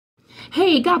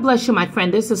Hey, God bless you, my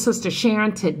friend. This is Sister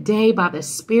Sharon. Today, by the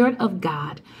Spirit of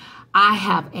God, I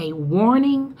have a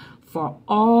warning for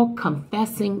all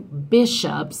confessing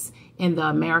bishops in the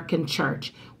American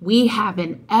church. We have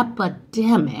an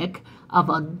epidemic of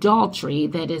adultery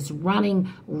that is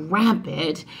running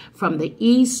rampant from the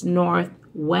east, north,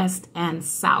 west, and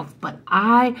south. But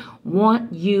I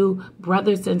want you,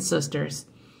 brothers and sisters,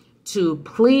 to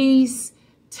please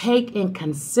take in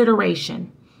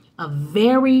consideration a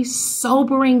very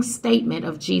sobering statement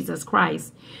of Jesus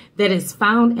Christ that is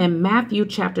found in Matthew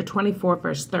chapter 24,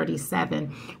 verse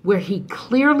 37, where he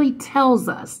clearly tells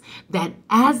us that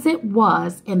as it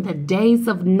was in the days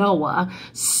of Noah,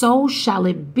 so shall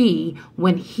it be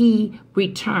when he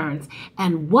returns.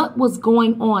 And what was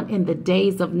going on in the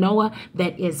days of Noah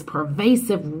that is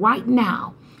pervasive right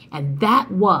now, and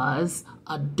that was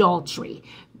adultery.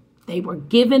 They were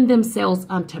giving themselves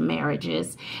unto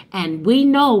marriages. And we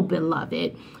know,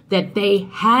 beloved, that they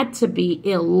had to be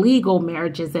illegal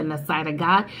marriages in the sight of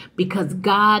God because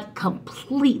God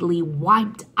completely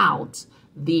wiped out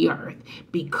the earth.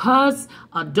 Because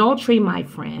adultery, my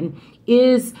friend,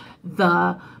 is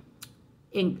the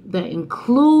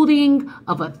including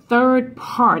of a third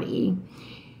party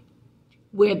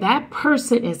where that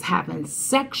person is having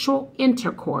sexual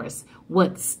intercourse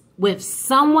with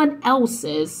someone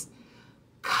else's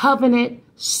covenant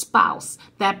spouse.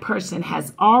 That person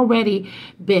has already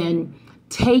been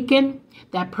taken.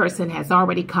 That person has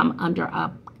already come under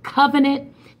a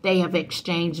covenant. They have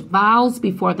exchanged vows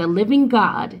before the living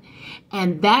God,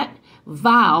 and that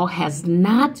vow has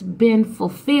not been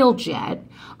fulfilled yet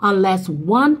unless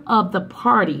one of the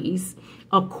parties,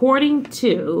 according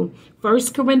to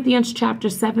 1 Corinthians chapter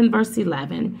 7, verse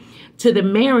 11, to the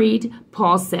married,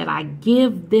 Paul said, I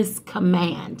give this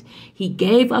command. He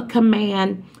gave a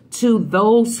command to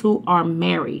those who are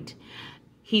married.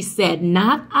 He said,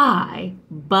 not I,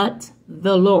 but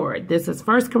the Lord. This is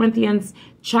 1 Corinthians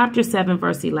chapter 7,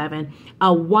 verse 11.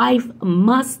 A wife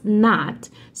must not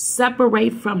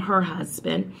separate from her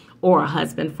husband or a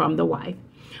husband from the wife.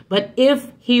 But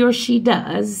if he or she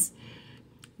does,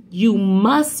 you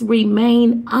must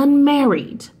remain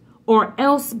unmarried or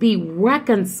else be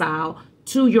reconciled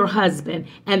to your husband,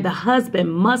 and the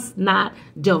husband must not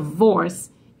divorce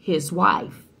his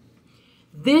wife.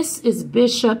 This is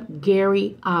Bishop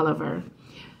Gary Oliver.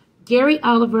 Gary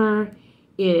Oliver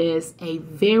is a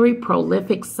very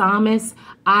prolific psalmist.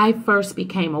 I first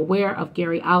became aware of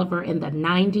Gary Oliver in the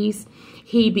 90s.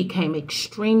 He became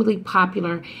extremely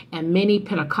popular in many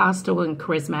Pentecostal and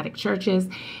charismatic churches.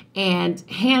 And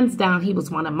hands down, he was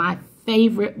one of my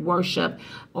favorite worship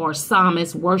or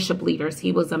psalmist worship leaders.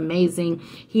 He was amazing.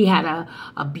 He had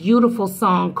a beautiful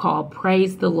song called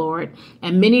Praise the Lord.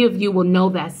 And many of you will know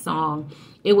that song.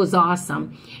 It was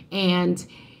awesome. And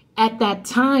at that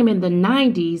time in the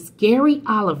 90s, Gary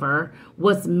Oliver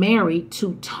was married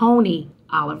to Tony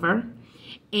Oliver.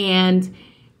 And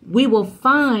we will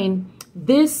find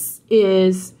this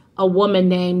is a woman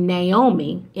named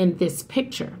Naomi in this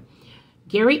picture.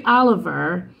 Gary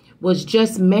Oliver was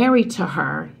just married to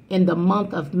her in the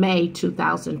month of May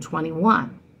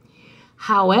 2021.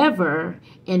 However,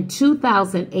 in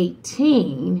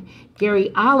 2018,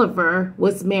 Gary Oliver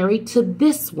was married to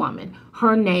this woman.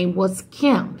 Her name was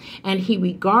Kim, and he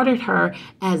regarded her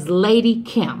as Lady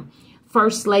Kim,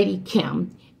 First Lady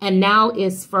Kim, and now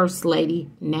is First Lady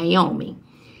Naomi.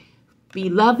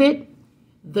 Beloved,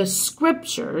 the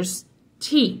scriptures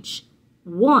teach,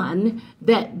 one,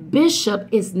 that bishop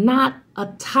is not a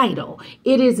title.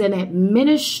 It is an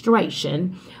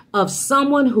administration of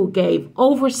someone who gave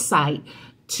oversight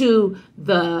to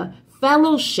the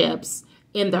fellowships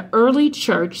in the early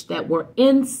church that were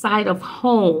inside of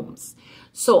homes.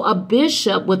 So a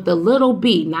bishop with the little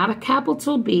b, not a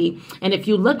capital B. And if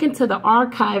you look into the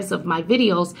archives of my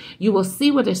videos, you will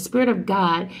see where the Spirit of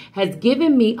God has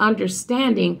given me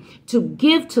understanding to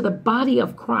give to the body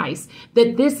of Christ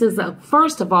that this is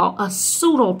first of all, a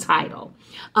pseudo title.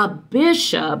 A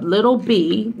bishop, little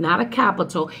b, not a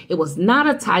capital. It was not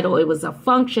a title. It was a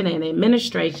function and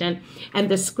administration. And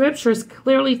the scriptures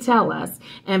clearly tell us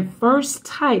in 1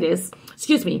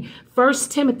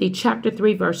 Timothy chapter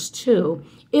 3, verse 2,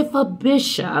 if a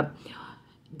bishop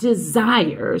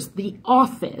desires the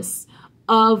office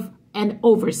of an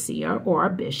overseer or a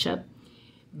bishop,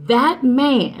 that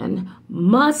man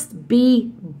must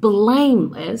be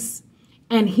blameless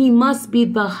and he must be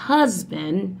the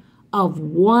husband of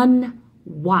one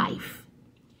wife.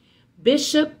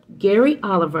 Bishop Gary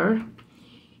Oliver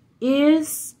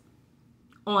is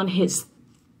on his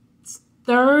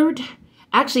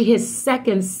his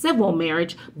second civil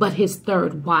marriage, but his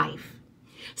third wife.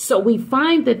 So we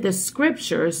find that the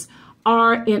scriptures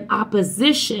are in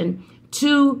opposition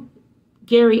to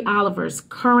Gary Oliver's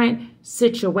current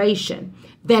situation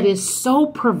that is so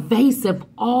pervasive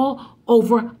all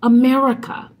over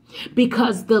America,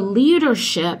 because the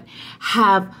leadership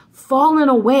have fallen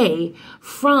away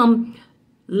from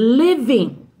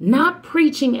living, not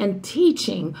preaching and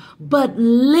teaching, but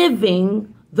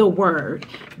living the word.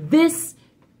 This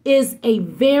is a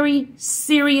very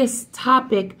serious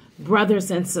topic, brothers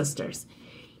and sisters.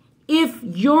 If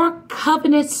your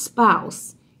covenant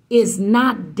spouse is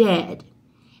not dead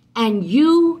and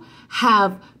you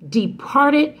have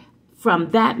departed from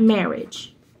that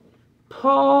marriage,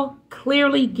 Paul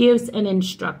clearly gives an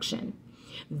instruction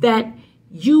that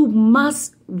you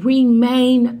must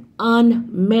remain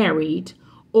unmarried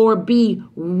or be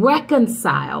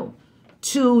reconciled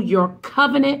to your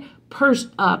covenant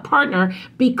partner,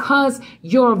 because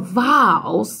your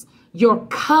vows, your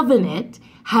covenant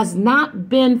has not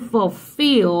been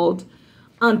fulfilled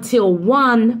until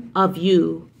one of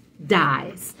you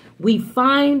dies. We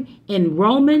find in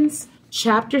Romans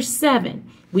chapter 7,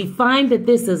 we find that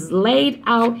this is laid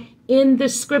out in the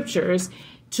scriptures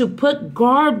to put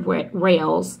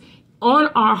guardrails on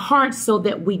our hearts so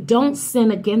that we don't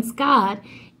sin against God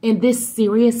in this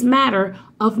serious matter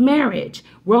of marriage.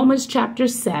 Romans chapter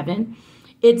 7,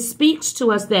 it speaks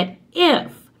to us that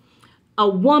if a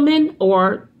woman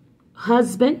or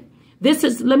husband, this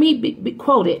is, let me be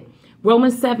quoted,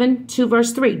 Romans 7, 2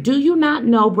 verse 3. Do you not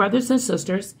know, brothers and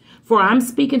sisters, for I'm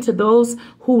speaking to those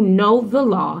who know the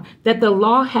law, that the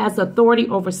law has authority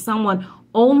over someone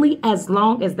only as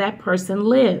long as that person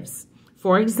lives.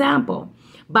 For example,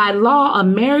 by law, a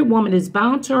married woman is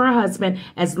bound to her husband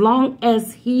as long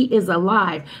as he is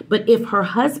alive. But if her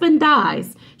husband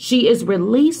dies, she is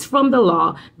released from the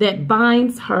law that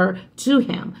binds her to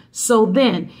him. So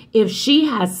then, if she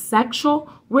has sexual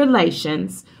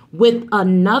relations with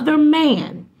another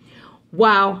man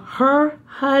while her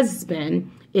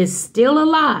husband is still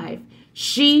alive,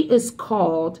 she is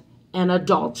called an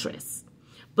adulteress.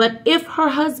 But if her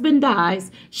husband dies,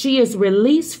 she is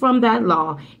released from that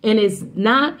law and is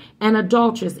not an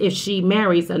adulteress if she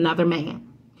marries another man.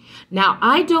 Now,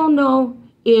 I don't know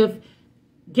if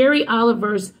Gary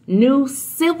Oliver's new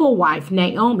civil wife,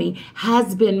 Naomi,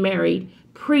 has been married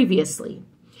previously.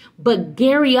 But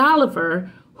Gary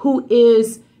Oliver, who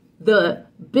is the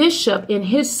bishop in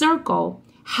his circle,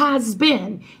 has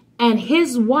been. And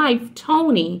his wife,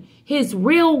 Tony, his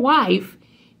real wife,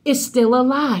 is still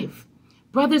alive.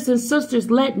 Brothers and sisters,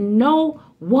 let no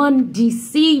one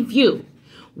deceive you.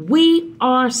 We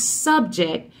are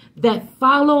subject that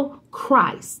follow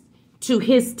Christ to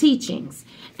his teachings.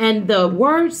 And the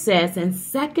word says in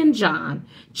 2 John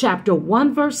chapter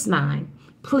 1 verse 9,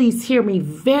 please hear me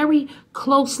very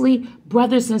closely,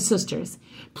 brothers and sisters.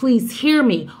 Please hear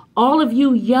me, all of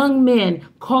you young men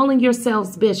calling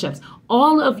yourselves bishops,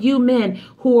 all of you men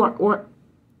who are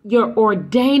you're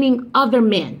ordaining other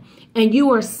men. And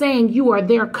you are saying you are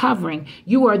their covering.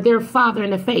 You are their father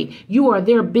in the faith. You are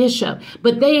their bishop.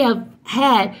 But they have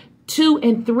had 2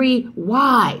 and 3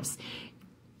 wives.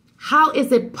 How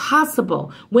is it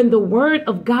possible when the word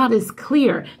of God is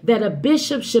clear that a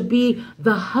bishop should be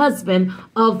the husband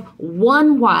of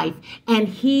one wife and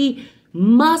he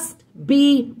must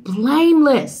be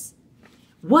blameless?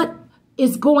 What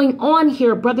is going on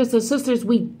here, brothers and sisters?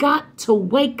 We got to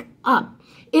wake up.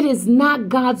 It is not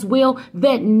God's will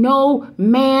that no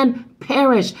man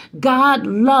perish. God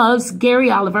loves Gary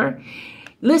Oliver.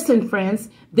 Listen, friends,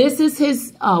 this is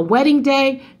his wedding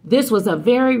day. This was a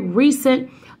very recent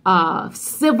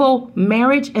civil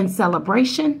marriage and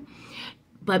celebration.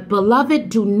 But beloved,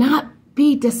 do not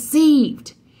be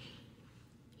deceived.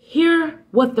 Hear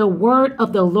what the word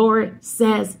of the Lord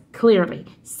says clearly.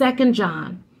 2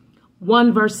 John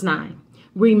 1 verse 9.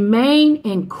 Remain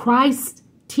in Christ's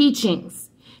teachings.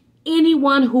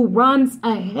 Anyone who runs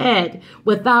ahead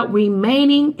without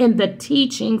remaining in the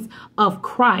teachings of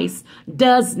Christ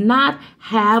does not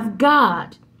have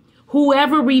God.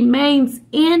 Whoever remains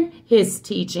in his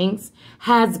teachings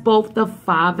has both the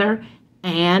Father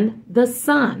and the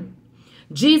Son.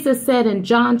 Jesus said in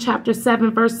John chapter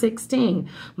 7, verse 16,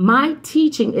 my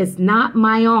teaching is not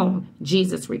my own,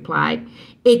 Jesus replied.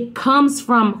 It comes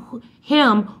from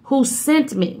him who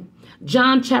sent me.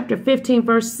 John chapter 15,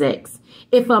 verse 6.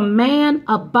 If a man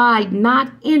abide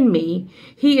not in me,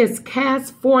 he is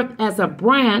cast forth as a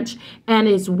branch and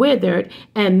is withered,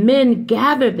 and men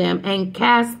gather them and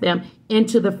cast them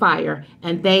into the fire,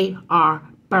 and they are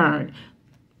burned.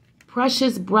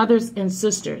 Precious brothers and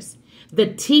sisters,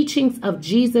 the teachings of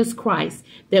Jesus Christ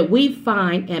that we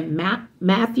find in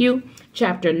Matthew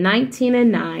chapter 19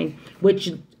 and 9,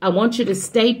 which I want you to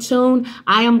stay tuned.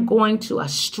 I am going to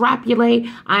extrapolate.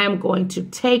 I am going to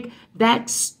take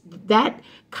that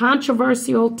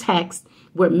controversial text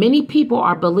where many people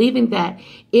are believing that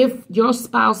if your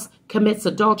spouse commits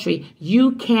adultery,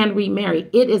 you can remarry.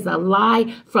 It is a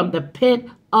lie from the pit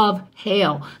of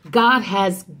hell. God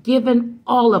has given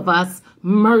all of us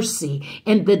mercy.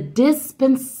 In the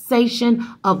dispensation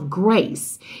of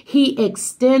grace, he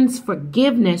extends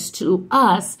forgiveness to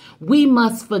us. We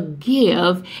must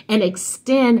forgive and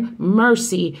extend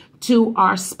mercy to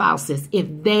our spouses if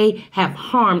they have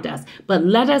harmed us. But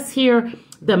let us hear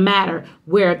the matter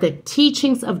where the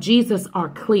teachings of Jesus are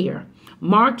clear.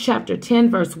 Mark chapter 10,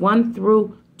 verse 1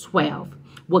 through 12.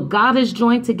 What God has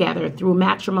joined together through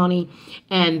matrimony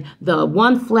and the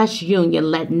one flesh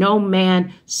union, let no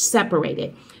man separate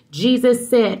it. Jesus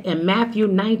said in Matthew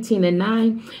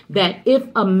 19:9 that if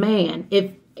a man,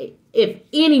 if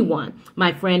anyone,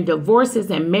 my friend,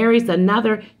 divorces and marries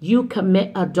another, you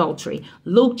commit adultery.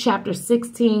 Luke chapter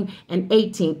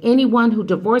 16:18. Anyone who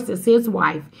divorces his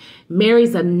wife,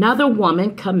 marries another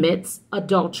woman, commits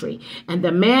adultery. And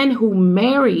the man who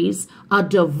marries a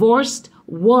divorced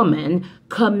woman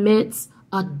commits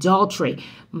adultery.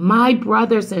 My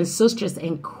brothers and sisters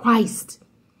in Christ,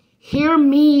 hear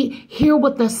me, hear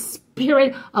what the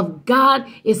Spirit of God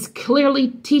is clearly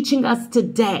teaching us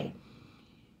today.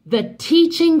 The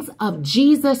teachings of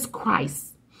Jesus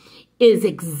Christ is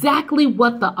exactly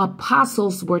what the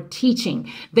apostles were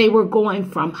teaching. They were going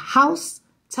from house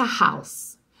to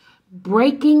house,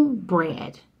 breaking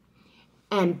bread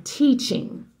and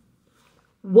teaching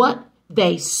what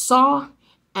they saw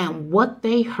and what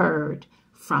they heard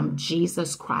from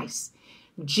Jesus Christ.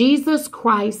 Jesus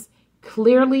Christ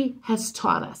clearly has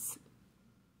taught us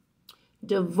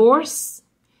divorce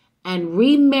and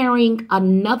remarrying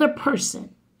another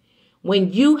person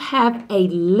when you have a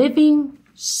living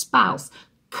spouse,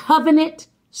 covenant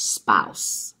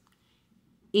spouse,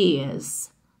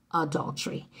 is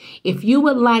adultery. If you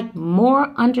would like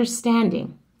more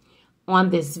understanding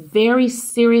on this very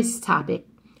serious topic,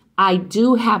 I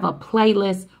do have a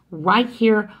playlist right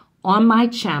here on my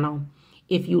channel.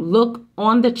 If you look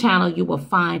on the channel, you will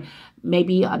find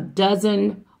maybe a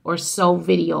dozen or so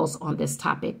videos on this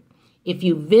topic. If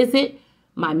you visit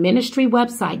my ministry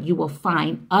website, you will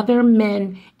find other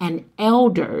men and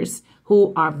elders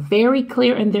who are very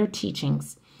clear in their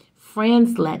teachings.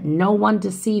 Friends, let no one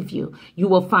deceive you. You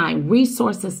will find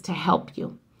resources to help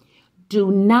you.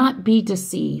 Do not be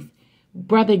deceived.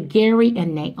 Brother Gary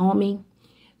and Naomi,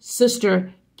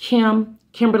 Sister Kim,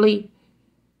 Kimberly,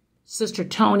 Sister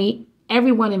Tony,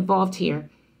 everyone involved here,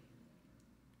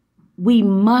 we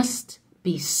must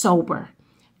be sober.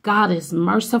 God is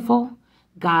merciful,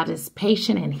 God is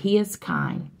patient, and he is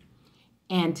kind.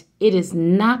 And it is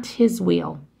not his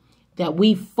will that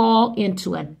we fall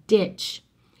into a ditch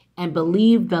and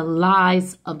believe the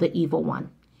lies of the evil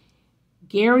one.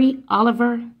 Gary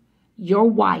Oliver, your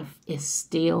wife is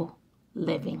still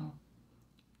living.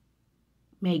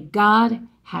 May God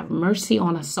have mercy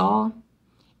on us all.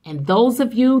 And those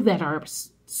of you that are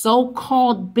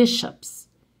so-called bishops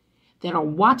that are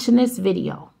watching this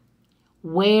video,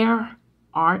 where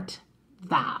art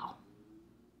thou?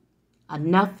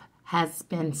 Enough has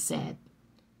been said.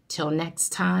 Till next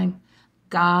time,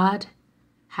 God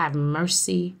have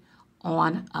mercy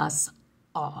on us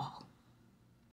all.